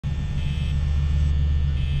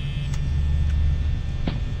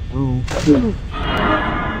Oh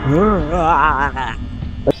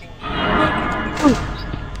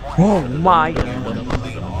my.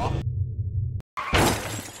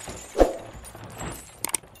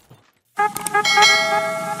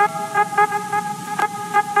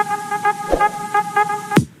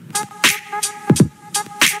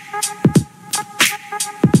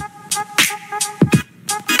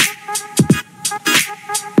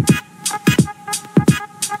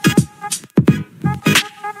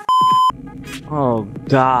 Oh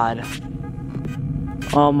God.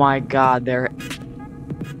 Oh my God, they're...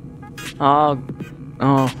 Oh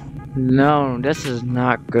no, this is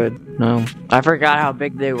not good. No. I forgot how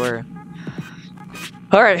big they were.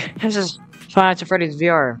 Alright, this is Five Nights at Freddy's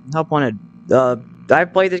VR. Help wanted.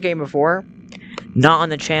 I've played this game before. Not on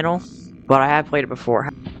the channel, but I have played it before.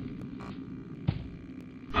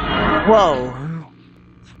 Whoa.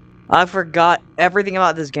 I forgot everything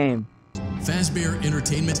about this game. Fazbear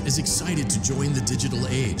Entertainment is excited to join the digital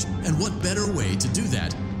age, and what better way to do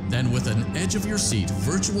that than with an edge-of-your-seat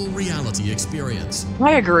virtual reality experience.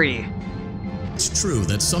 I agree. It's true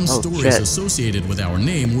that some stories associated with our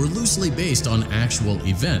name were loosely based on actual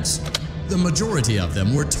events. The majority of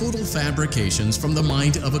them were total fabrications from the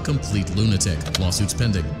mind of a complete lunatic. Lawsuits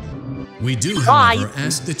pending. We do, however,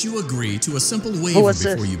 ask that you agree to a simple waiver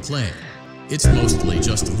before you play. It's mostly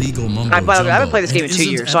just legal mumbo jumbo. I haven't played this game in 2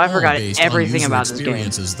 years, so I forgot everything about this game.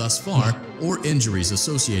 Experiences thus far, or injuries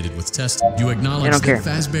associated with testing. You acknowledge that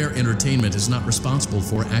Fazbear Entertainment is not responsible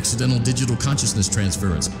for accidental digital consciousness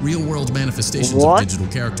transference, real-world manifestations of digital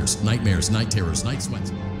characters, nightmares, night terrors, night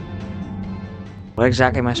sweats. What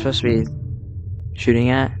exactly am I supposed to be shooting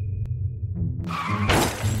at?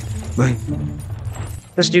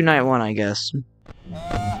 Let's do night one, I guess.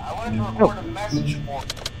 I wanted to report a message for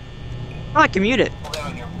I can mute it.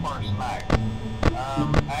 on your first night.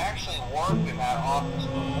 I actually worked in that office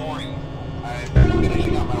before you. I'm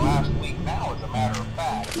finishing up my last week now, as a matter of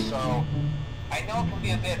fact, so I know it can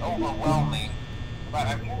be a bit overwhelming, but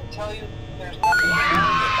I'm here to tell you there's nothing to worry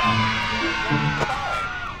about. You'll be fine.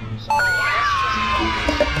 So let's just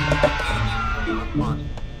focus on getting you first.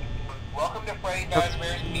 Welcome to Freddy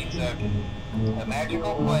Fazbear's Pizza, a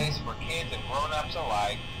magical place for kids and grown-ups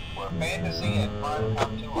alike, where fantasy and fun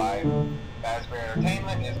come to life. Fazbear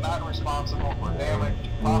Entertainment is not responsible for damage to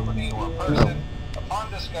property or person.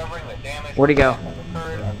 Upon discovering that damage where'd he go?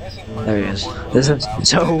 Occurred, There he is. This is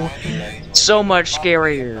so much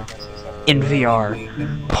scarier in VR.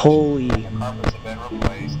 Holy. The carpets have been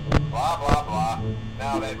replaced. Blah blah blah.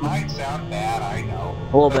 Now that might sound bad, I know.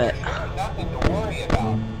 A little bit. There's nothing to worry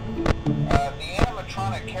about. The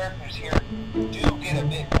animatronic characters here do get a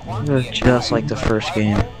bit quirky. Just like the first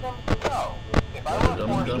game. No. If I were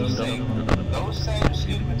forced to sing those same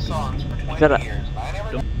stupid songs for 20 years, I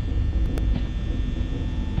never...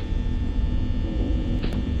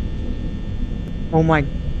 Oh my.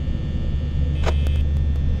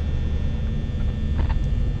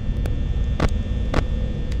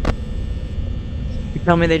 You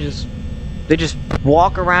tell me they just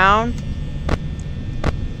walk around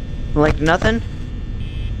like nothing?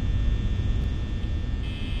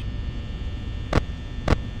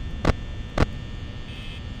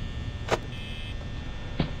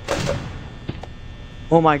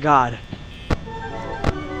 Oh my God.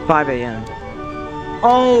 5 a.m.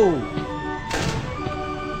 Oh!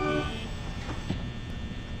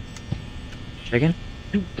 Chicken?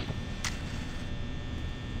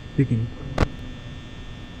 Chicken.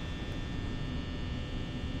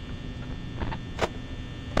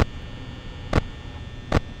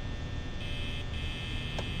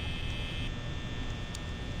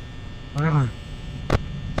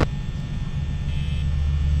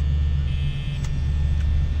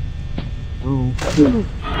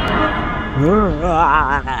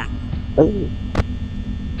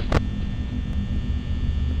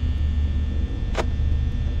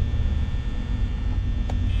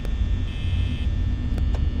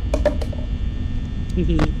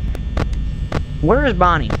 Where is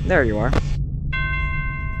Bonnie? There you are.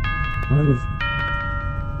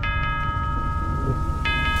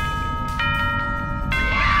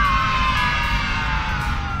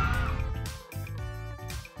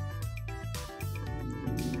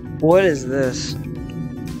 What is this?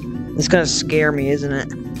 It's gonna scare me, isn't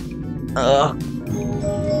it? Ugh.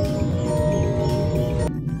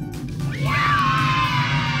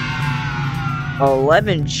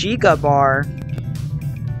 $11 Chica bar.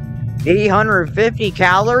 850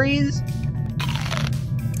 calories?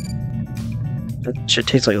 That shit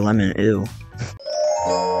tastes like lemon, ew.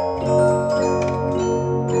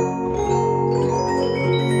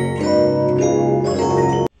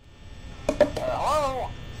 Hello?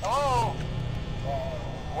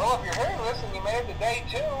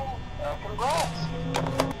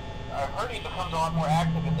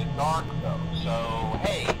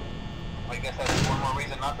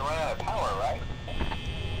 to run out of power, right?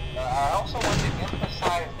 I also want to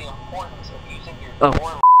emphasize the importance of using your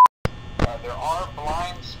door. There are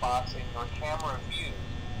blind spots in your camera view,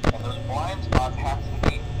 and those blind spots have to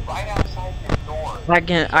be right outside your door.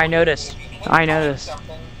 I noticed. I noticed.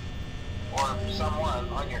 Something or someone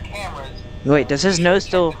on your cameras. Wait, does his nose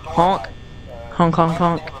still honk? Honk, honk,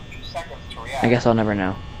 honk. I guess I'll never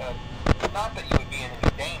know. Not that you would be in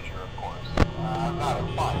any danger, of course. I'm not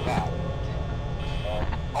implying that.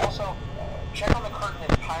 Also, check on the curtain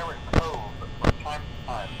in Pirate Cove from time to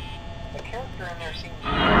time. The character in there seems to be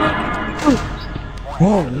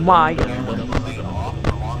oh my god.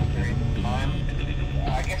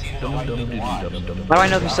 I guess he doesn't like to watch. How do I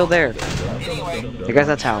know if he's still there? I guess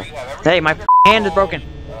that's how. Hey, my hand is broken.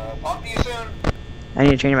 Talk to you soon. I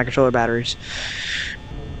need to change my controller batteries.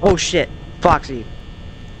 Oh shit. Foxy.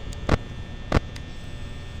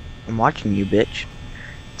 I'm watching you, bitch.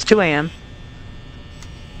 It's 2 AM.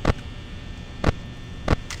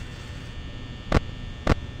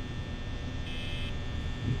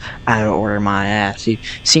 Out of order, my ass. He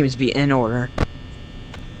seems to be in order.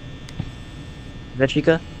 Is that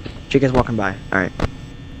Chica? Chica's walking by. Alright.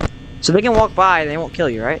 So they can walk by, they won't kill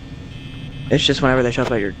you, right? It's just whenever they show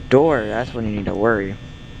up at your door, that's when you need to worry.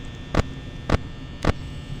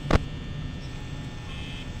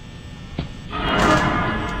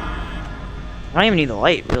 I don't even need the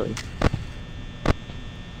light, really.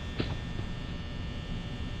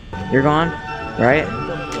 You're gone, right?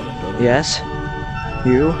 Yes.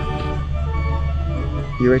 You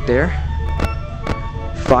right there.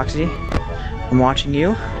 Foxy, I'm watching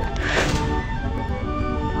you.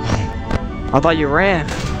 I thought you ran.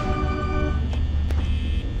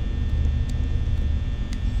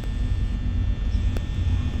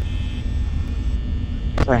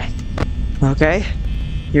 Sorry. Okay.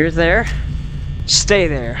 You're there. Stay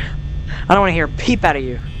there. I don't want to hear a peep out of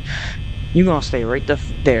you. You gonna stay right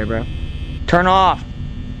there, bro. Turn off.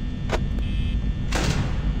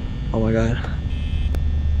 Oh my god.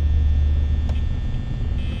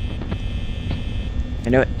 I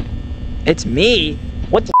know it. It's me?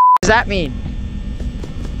 What the does that mean?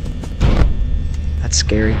 That's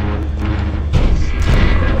scary.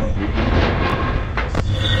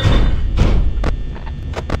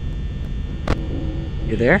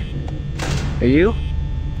 You there? Are you?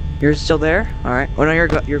 You're still there? Alright. Oh no,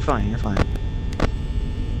 you're fine, you're fine.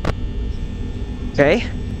 Okay.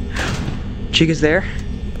 Chica's there.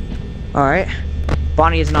 Alright.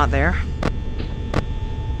 Bonnie is not there.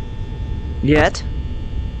 Yet.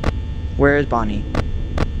 Where is Bonnie?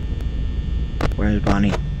 Where is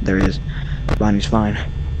Bonnie? There it is. Bonnie's fine.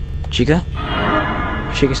 Chica?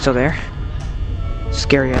 Chica's still there?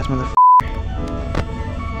 Scary ass motherfucker.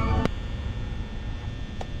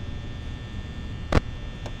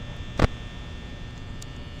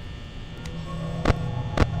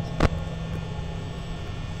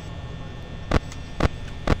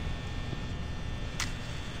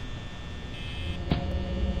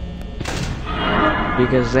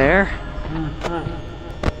 Chica's there?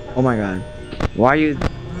 Oh my god. Why are you...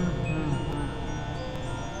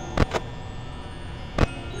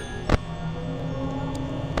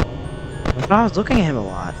 I thought I was looking at him a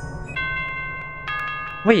lot.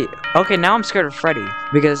 Wait, okay, now I'm scared of Freddy.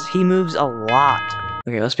 Because he moves a lot.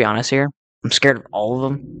 Okay, let's be honest here. I'm scared of all of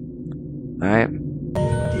them. Alright.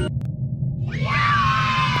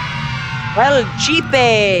 Well,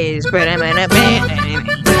 cheapies!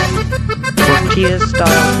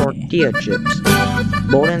 Tortilla-style tortilla chips.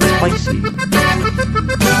 Bold and spicy.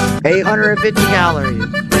 850 calories.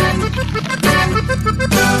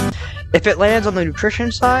 If it lands on the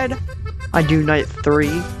nutrition side, I do night 3.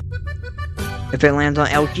 If it lands on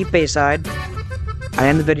El Jipe side, I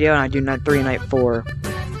end the video and I do night 3 and night 4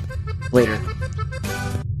 later.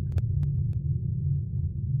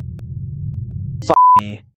 Fuck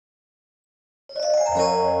me.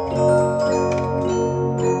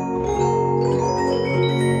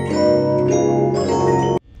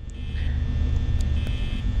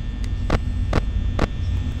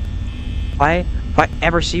 If I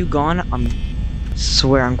ever see you gone,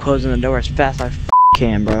 swear I'm closing the door as fast as I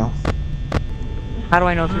can, bro. How do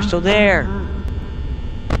I know if you're still there?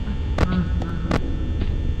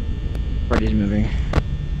 Freddy's moving.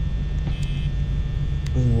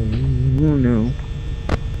 Oh no.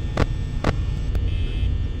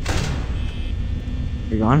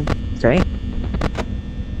 You're gone? Okay.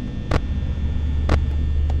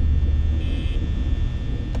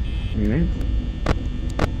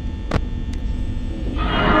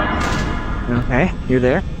 Okay, you're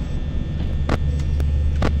there.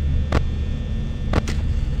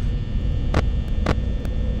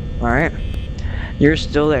 Alright. You're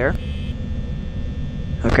still there.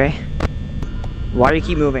 Okay. Why do you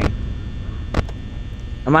keep moving?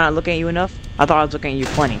 Am I not looking at you enough? I thought I was looking at you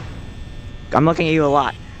plenty. I'm looking at you a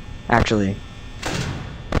lot, actually.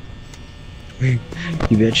 You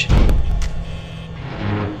bitch.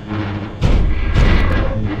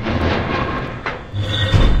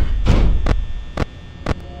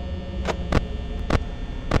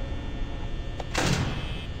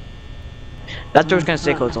 That door's gonna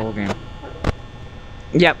stay closed the whole game.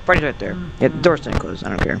 Yeah, Freddy's right there. Yeah, the door's staying closed. I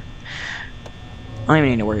don't care. I don't even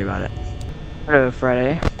need to worry about it. Hello,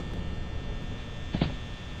 Freddy.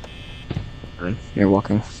 You're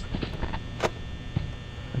walking.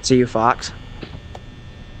 Let's see you, Fox.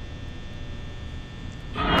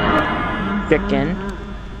 Chicken.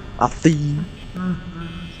 A thief.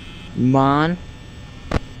 Mon.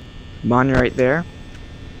 Mon, you're right there.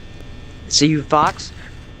 See you, Fox.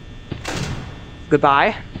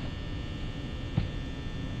 Goodbye.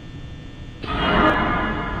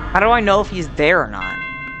 How do I know if he's there or not?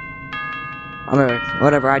 Alright,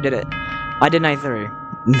 whatever, I did it. I did night 3.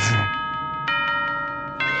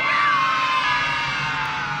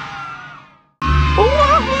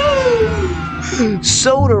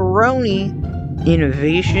 Soda-roni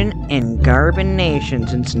innovation and carbonation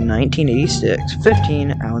since 1986.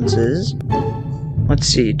 15 ounces. Let's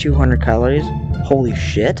see, 200 calories. Holy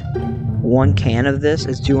shit. 1 can of this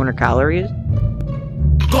is 200 calories.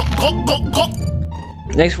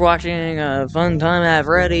 Thanks for watching a fun time at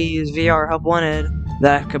Freddy's VR Help Wanted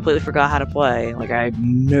that I completely forgot how to play. Like, I have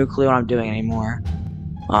no clue what I'm doing anymore.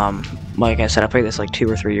 Like I said, I played this like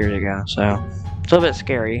 2 or 3 years ago, so it's a little bit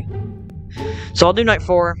scary. So I'll do night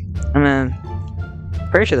 4, and then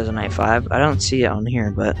pretty sure there's a night 5. I don't see it on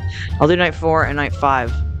here, but I'll do night 4 and night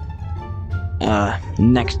 5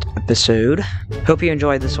 next episode. Hope you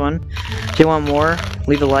enjoyed this one. If you want more,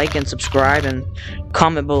 leave a like and subscribe, and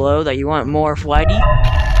comment below that you want more Flighty,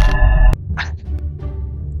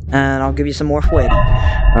 and I'll give you some more Flighty.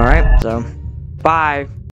 Alright, so bye.